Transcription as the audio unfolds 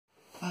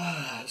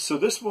So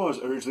this was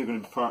originally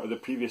going to be part of the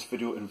previous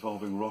video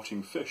involving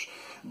rotting fish,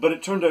 but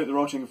it turned out the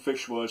rotting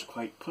fish was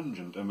quite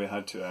pungent, and we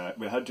had to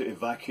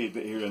evacuate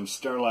the area and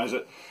sterilise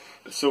it.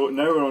 So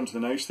now we're on to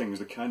the nice things,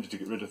 the candy to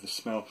get rid of the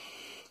smell,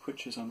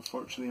 which is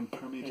unfortunately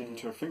impermeated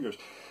into our fingers.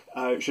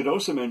 I should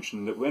also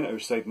mention that when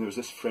outside and there was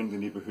this friendly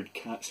neighbourhood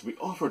cat, so we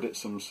offered it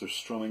some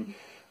surströmming,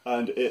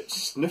 and it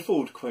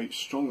sniffled quite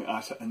strongly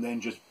at it and then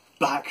just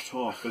backed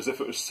off as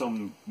if it was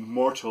some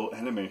mortal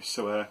enemy.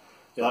 So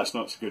that's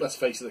not so good. Let's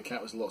face it, the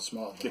cat was a lot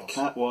smarter than us. The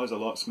cat was a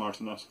lot smarter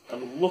than us.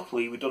 And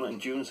luckily we done it in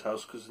June's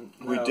house, because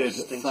we did,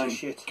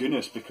 thank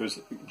goodness,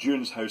 because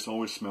June's house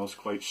always smells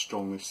quite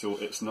strongly, so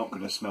it's not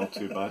going to smell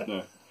too bad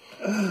now.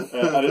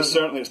 And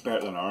it's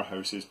better than our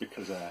houses,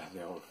 because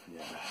they all,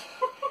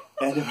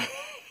 Anyway,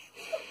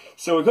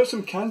 so we've got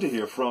some candy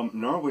here from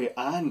Norway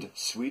and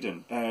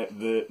Sweden.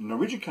 The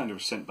Norwegian candy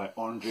was sent by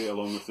Andre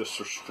along with the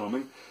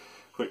surströmming,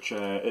 which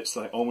it's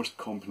like almost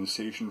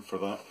compensation for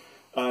that.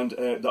 And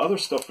the other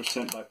stuff was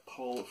sent by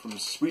Paul from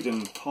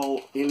Sweden.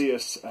 Paul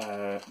alias,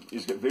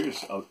 he's got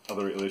various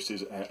other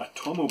aliases,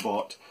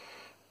 Atomobot,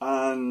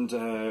 and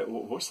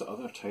what's the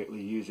other title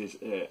he uses?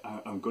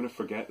 I'm going to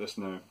forget this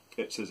now.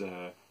 It's his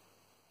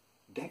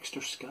Dexter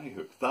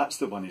Skyhook. That's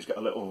the one. He's got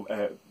a little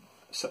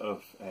sort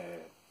of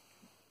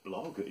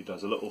blog that he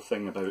does, a little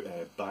thing about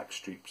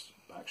backstreet,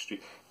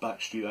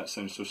 that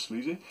sounds so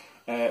sleazy.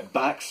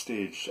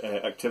 Backstage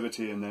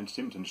activity in the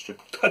entertainment industry.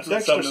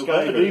 Dexter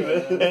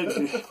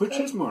Skyhook, which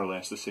is more or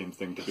less the same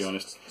thing, to be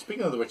honest.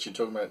 Speaking of which, you're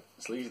talking about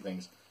sleazy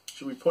things.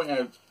 Should we point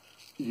out?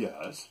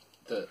 Yes.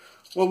 That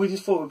well, we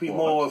just thought it would be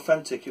more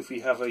authentic if we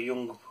have a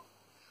young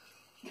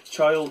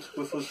child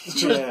with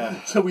us.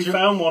 Yeah. So we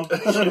found one.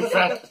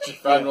 Just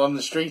found one on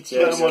the street.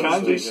 Yeah. It's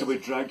candy, so we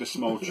dragged a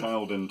small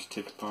child in to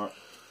take part.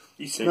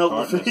 You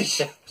smelled the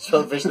fish.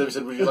 Smelled the fish, and they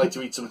said, "Would you like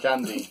to eat some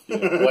candy?"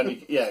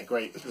 Yeah,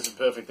 great. This is a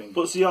perfect thing.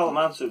 But it's the Isle of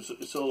Man, so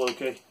it's all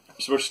okay.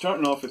 So we're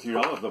starting off with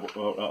here.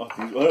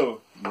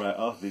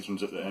 These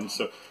ones at the end.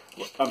 So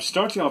I'm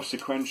starting off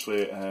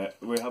sequentially.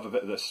 We have a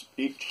bit of this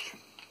each.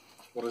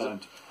 What is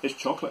it? It's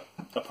chocolate,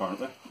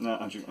 apparently.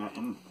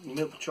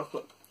 Milk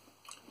chocolate.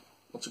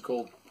 What's it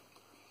called?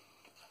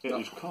 It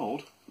is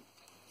called.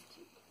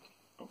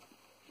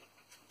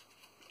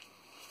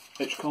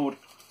 It's called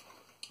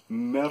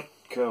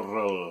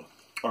Mercuril.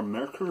 Or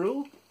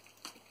Mercuril?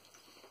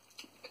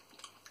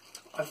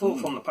 I thought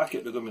from the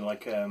packet they're going to be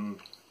like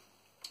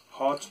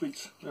hard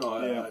sweets, you know,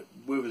 like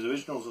Werther's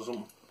Originals or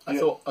something. I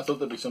thought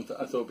there'd be something.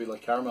 I thought it'd be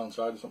like caramel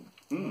inside or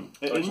something.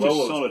 It is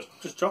just solid.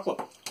 Just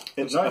chocolate.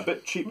 It's a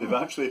bit cheap.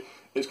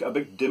 It's got a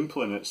big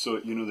dimple in it, so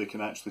they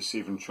can actually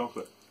save in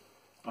chocolate.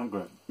 I'm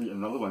going to eat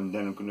another one,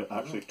 then I'm going to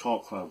actually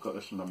talk while I've got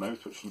this in my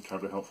mouth, which is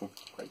terribly helpful.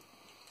 Right.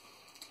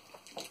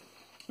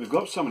 We've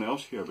got someone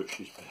else here, but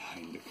she's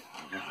behind the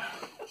camera.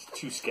 She's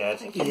too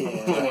scared. Yeah.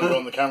 I want to go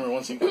on the camera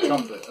once you get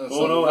chocolate.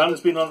 Oh no, Anne's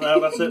been on now,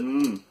 that's it.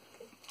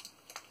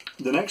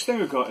 The next thing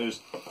we've got is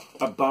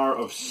a bar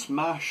of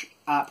Smash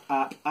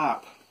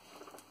App,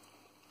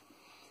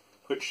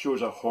 which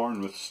shows a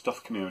horn with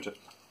stuff coming out of it.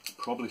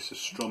 Probably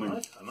surströmming.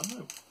 I don't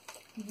know.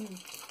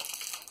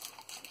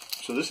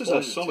 So this is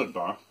a solid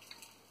bar.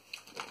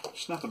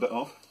 Snap a bit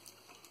off.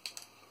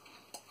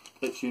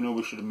 It's,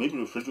 we should have maybe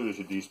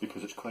refrigerated these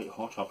because it's quite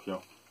hot up here.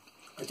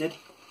 I did.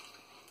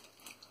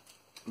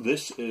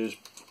 This is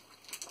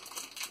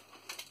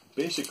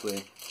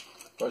basically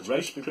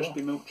Rice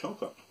Krispie milk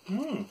chocolate.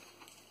 Yeah.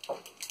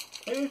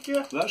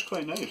 That's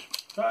quite nice.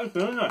 That is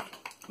really nice.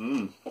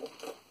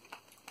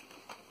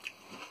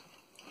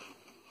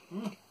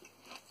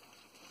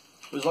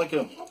 It was like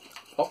a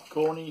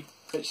popcorny.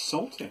 It's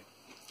salty.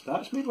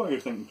 That's maybe why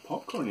you're thinking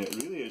popcorny. It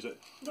really is.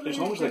 It's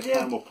almost like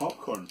caramel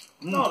popcorn.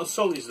 Not as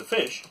salty as the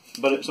fish.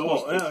 But it's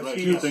almost right.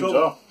 Few things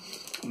are.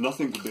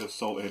 Nothing could be as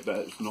salty, but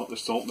it's not the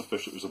salt in the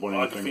fish that was the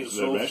worrying thing. It's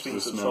the rest of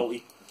the smell.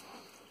 Salty.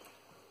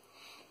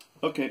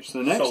 Okay,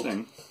 so the next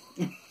thing.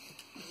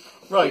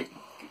 Right.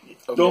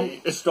 Okay.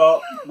 Don't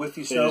start with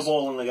your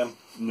snowballing again.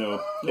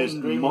 No. It's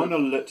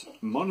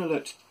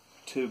monolith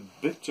to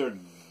bitter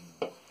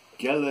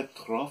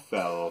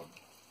Gelatrophel.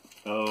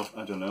 Oh,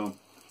 I don't know.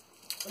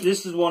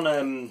 This is one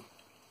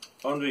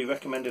Andre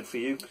recommended for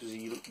you because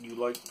you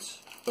liked.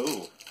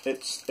 Oh,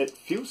 it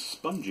feels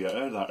spongy. I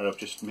heard that, or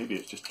maybe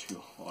it's just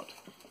too hot.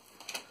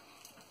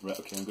 Right,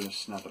 okay, I'm going to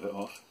snap a bit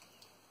off.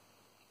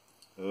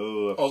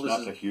 Oh, I've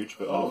snapped a huge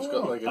bit off. It's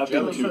got like a I've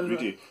been jelly. too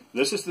greedy.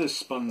 This is the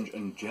sponge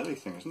and jelly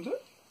thing, isn't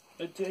it?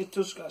 It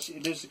does actually.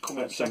 It is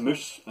coming. It's a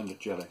mousse and a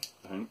jelly,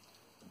 I think.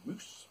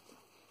 Mousse.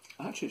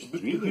 Actually, it's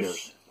three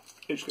layers.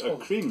 It's got a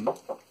cream,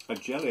 a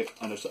jelly,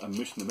 and a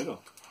mousse in the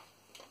middle.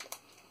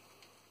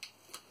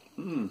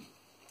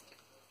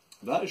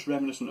 That is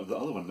reminiscent of the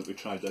other one that we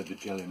tried, the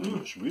jelly, and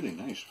it's really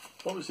nice.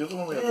 What was the other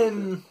one we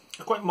had?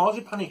 Quite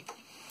marzipan-y.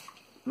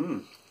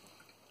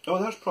 Oh,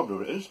 that's probably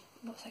what it is.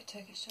 Looks like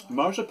Turkish delight.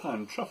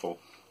 Marzipan truffle.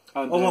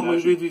 And Hold then, on,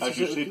 as you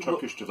say,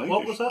 Turkish delight.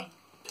 What was that?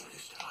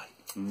 Turkish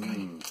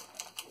delight.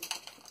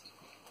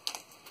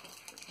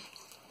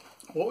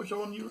 What was the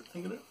one you were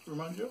thinking it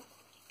reminded you of?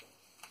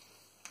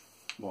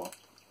 What?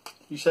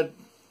 You said...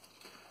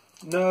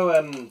 No,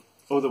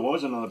 Oh, there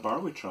was another bar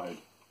we tried.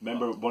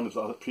 Remember one of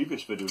the other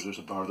previous videos, there was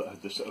a bar that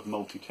had this sort of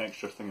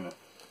multi-texture thing in it.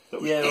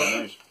 That was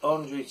quite nice.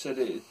 Andre said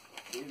it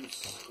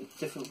was a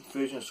different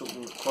version of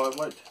something that quite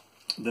liked.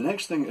 The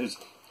next thing is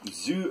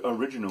Zoo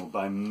Original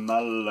by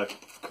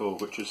Malaco,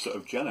 which is sort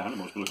of jelly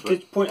animals.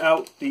 Did point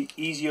out the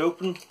easy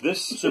open.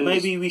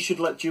 Maybe we should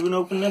let Juan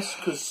open this,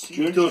 because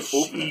he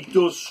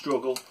does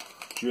struggle.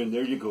 Juan,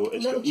 there you go.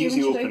 It's Little got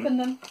easy Juan should open. open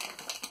them.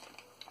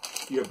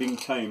 You're being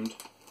timed.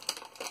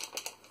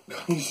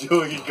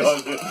 So you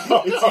got it.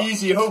 It's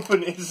easy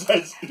open. It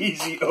says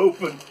easy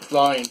open.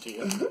 Lying to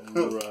you.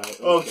 Right.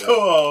 Okay.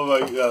 Oh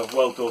my God!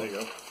 Well done. There you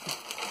go.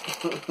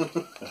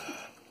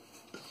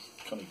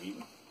 Can't even eat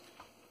them.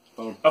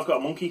 Well, I've got a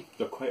monkey.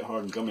 they're quite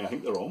hard and gummy. I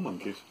think they're all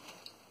monkeys.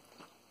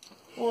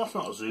 Well, that's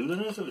not a zoo, then,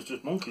 is it? It's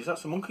just monkeys.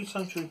 That's a monkey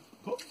sanctuary.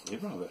 What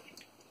flavour of it?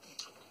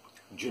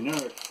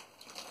 Generic.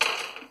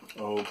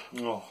 Oh,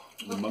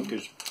 the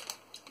monkeys.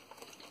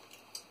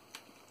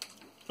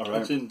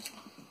 Alright. It's in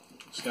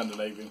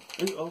Scandinavian.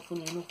 Oh,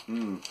 funny enough.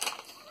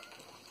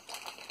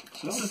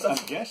 So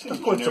I'm guessing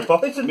that's quite generic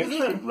surprising, mixed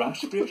isn't it? with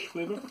raspberry-ish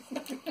flavour.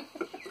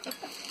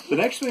 The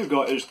next thing we've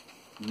got is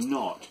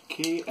Knot.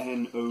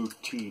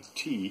 Knott.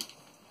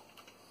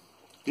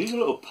 These are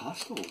little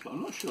pastels, but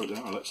I'm not sure what they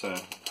are.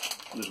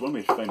 There's one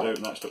way to find out,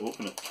 and that's to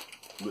open it.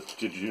 But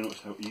did you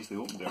notice how easy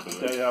they opened there? By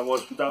the way? Yeah,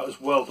 that was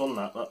well done.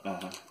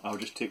 That. I'll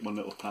just take one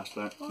little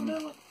pastel out. Oh,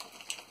 no.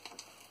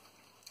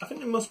 I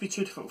think there must be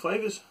two different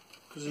flavours,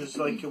 because there's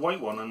like a white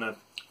one and a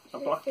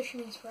black.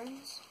 Fisherman's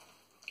friends.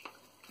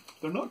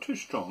 They're not too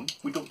strong.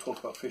 We don't talk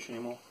about fish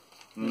anymore.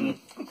 Is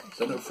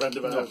that no friend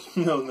of ours?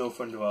 No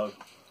friend of ours.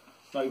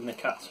 Not even a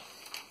cat.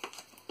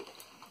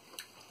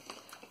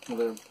 Well,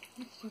 they're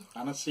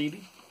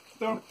aniseedy.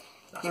 They're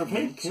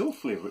very pale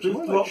flavour. It's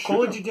more What like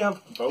colour sugar. did you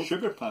have? Both.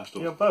 Sugar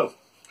pastels. You have both?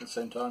 At the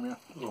same time, yeah.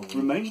 Oh.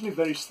 Reminds me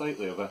very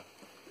slightly of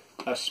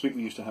a sweet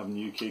we used to have in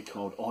the UK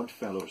called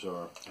Oddfellows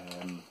or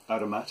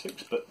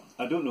Aromatics, but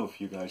I don't know if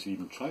you guys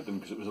even tried them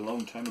because it was a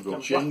long time ago.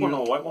 Black one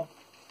or a white one?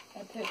 A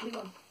purpley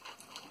one.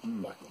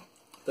 Black one.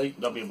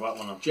 That'd be a black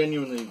one. Then.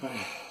 Genuinely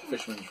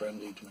fisherman's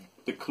friendly to me.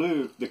 The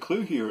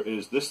clue here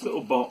is this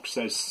little box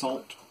says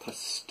salt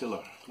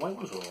pastiller. White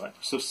one's alright.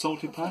 So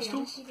salty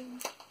pastels?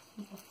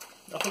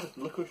 I thought it's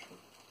licorice.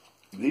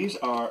 These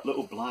are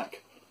little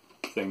black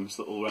things,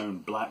 little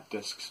round black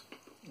discs.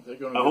 They're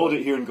going I hold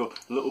it here and go,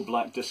 little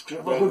black discs.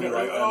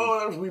 Oh,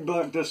 there's wee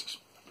black discs.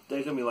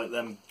 They're going to be like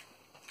them.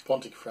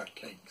 Pontefract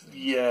cakes.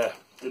 Yeah,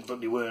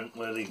 but they weren't,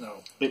 were they? No.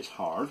 It's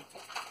hard.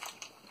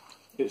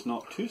 It's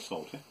not too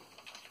salty.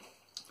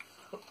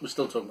 We're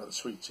still talking about the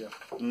sweets, yeah.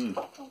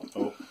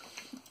 Oh.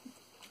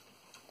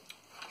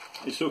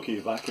 It's okay,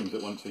 vacuums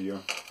it once a year.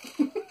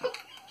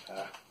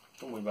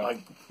 Don't worry about it.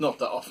 Not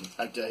that often.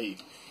 How dare you?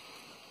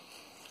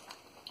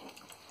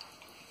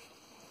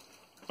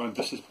 And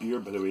this is beer,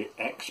 by the way,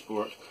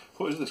 export.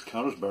 What is this,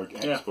 Carlsberg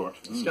export?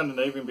 Yeah,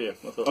 Scandinavian beer.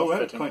 I thought Oh, it was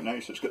right, it's fitting. quite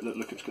nice. It's got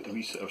the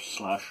wee sort of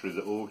slash through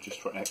the O just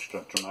for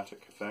extra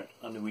dramatic effect.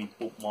 And the wee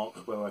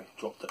bookmarks where I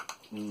dropped it.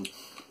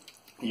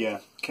 Yeah,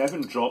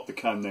 Kevin dropped the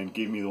can then,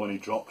 gave me the one he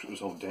dropped 'cause it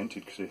was all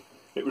dented because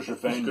it was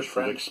revenge good for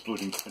friend. the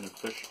exploding tin of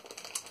fish.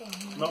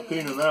 Not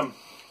keen on them.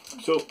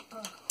 So,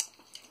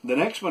 the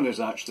next one is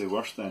actually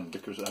worse then,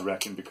 because I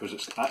reckon, because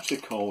it's actually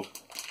called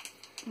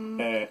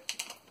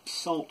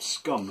Salt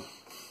Scum.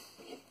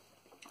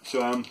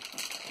 So,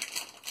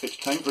 it's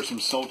time for some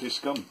salty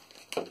scum.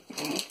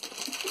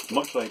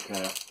 Much like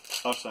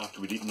us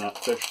after we'd eaten that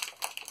fish.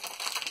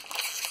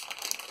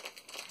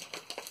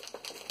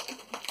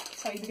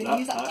 So you're going to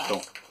use that pastel,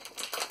 first?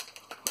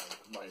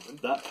 Might have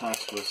been. that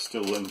pastel is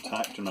still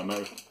intact in my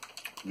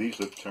mouth. These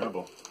look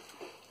terrible.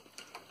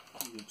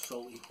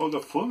 Salty. Oh, they're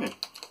foamy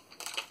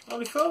Oh,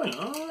 they're foaming.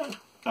 Alright.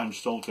 and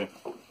salty.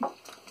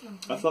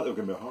 I thought they were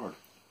going to be hard.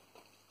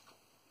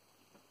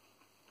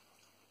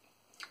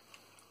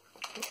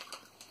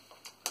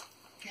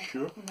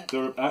 Sure. No.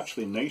 They're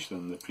actually nicer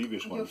than the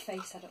previous Your ones.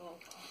 face said it all.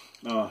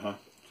 Uh-huh.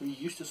 So you're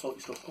used to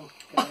salty stuff,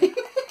 don't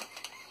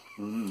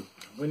you?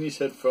 When you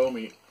said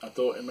foamy, I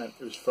thought it meant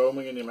it was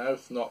foaming in your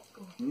mouth, not...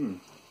 And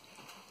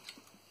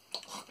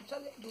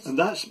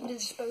that's The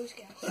disposed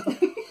gas.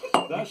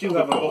 that's We do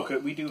have a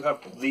bucket. We do have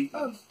the...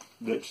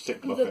 the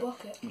stick The bucket,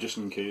 bucket. just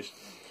in case.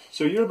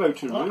 So you're about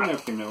to ruin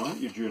everything now,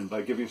 aren't you, June,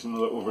 by giving us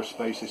another over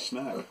spicy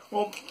snack?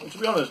 Well, to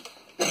be honest,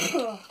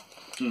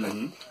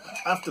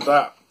 after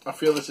that, I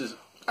feel this is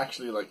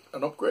actually like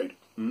an upgrade.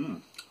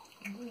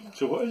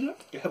 So what is it?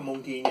 Yeah,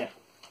 monkey in you.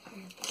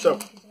 So,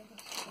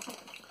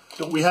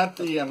 we had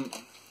the...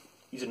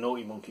 He's a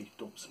naughty monkey.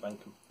 Don't spank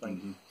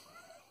him.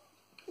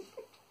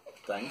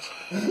 Thanks.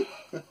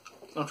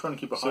 I'm trying to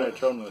keep a higher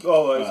tone than this.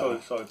 Oh,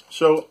 right, sorry.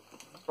 So,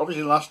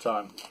 obviously last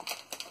time,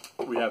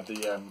 we had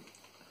the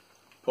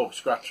pork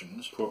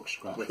scratchings Pork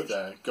scratch. with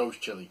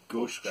ghost chili.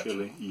 Ghost scratching.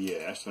 chili.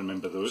 Yes, I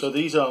remember those. So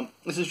these are...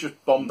 This is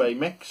just Bombay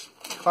mix.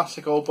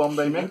 Classic old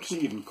Bombay How mix. do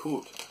they even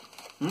coat?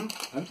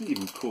 How do they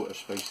even coat a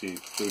spicy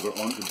flavour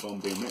onto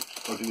Bombay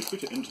mix? Or do they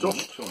put it into the Dust.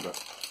 mix order?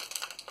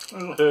 A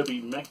little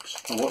herby mix.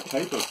 And what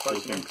type of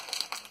Spicy coating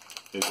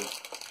is it?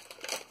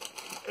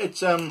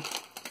 It's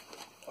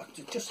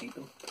Just eat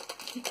them.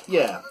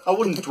 Yeah, I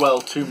wouldn't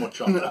dwell too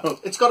much on that.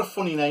 It's got a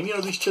funny name. You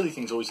know, these chili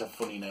things always have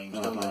funny names,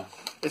 don't they?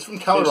 It's from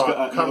It's got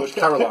a picture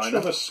Carolina.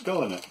 of a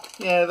skull in it.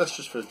 Yeah, that's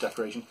just for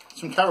decoration.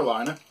 It's from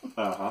Carolina.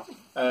 Uh-huh.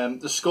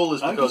 The skull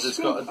is because it's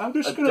got. I'm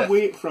just going to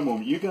wait for a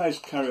moment. You guys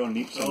carry on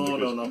eating. Oh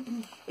no.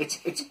 It's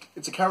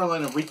a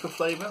Carolina Reaper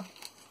flavour.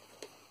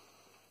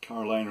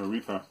 Carolina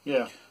Reaper.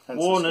 Yeah.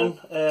 Warning: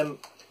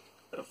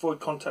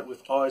 avoid contact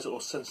with eyes or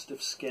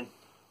sensitive skin.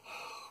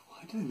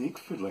 Why do they make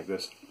food like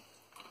this?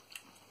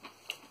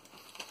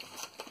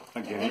 Go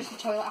Again, to the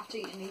toilet after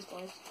eating these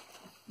boys.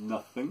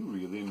 nothing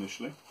really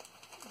initially.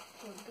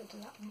 Don't go to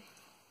that one.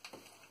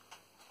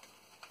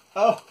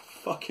 Oh,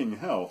 fucking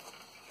hell.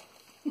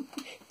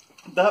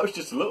 That was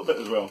just a little bit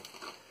as well.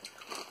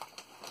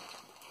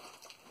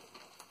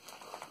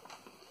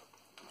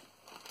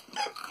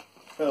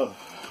 Oh.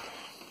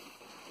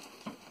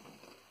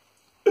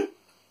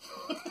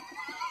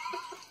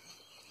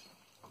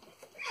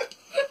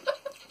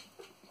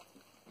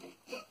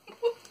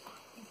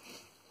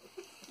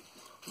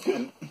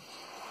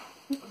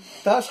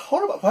 That's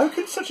horrible. How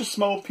could such a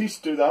small piece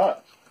do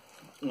that?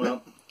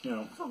 Well, you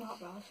know. It's not that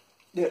bad.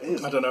 Yeah, it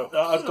is. I don't know.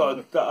 That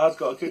has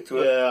got a kick to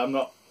it. Yeah,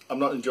 I'm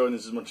not enjoying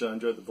this as much as I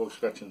enjoyed the pork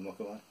scratching. I'm not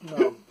gonna lie.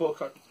 No,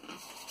 but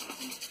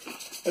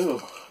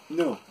Oh,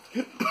 no.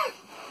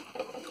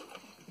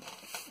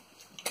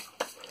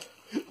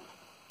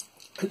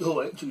 it's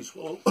all right to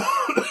swallow.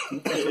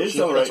 It is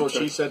alright. That's what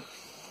she said.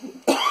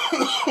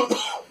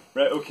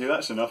 Right, okay,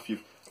 that's enough.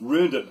 You've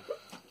ruined it.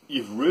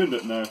 You've ruined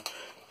it now.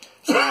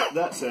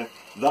 So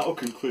that'll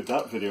conclude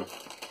that video.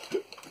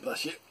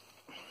 Bless you.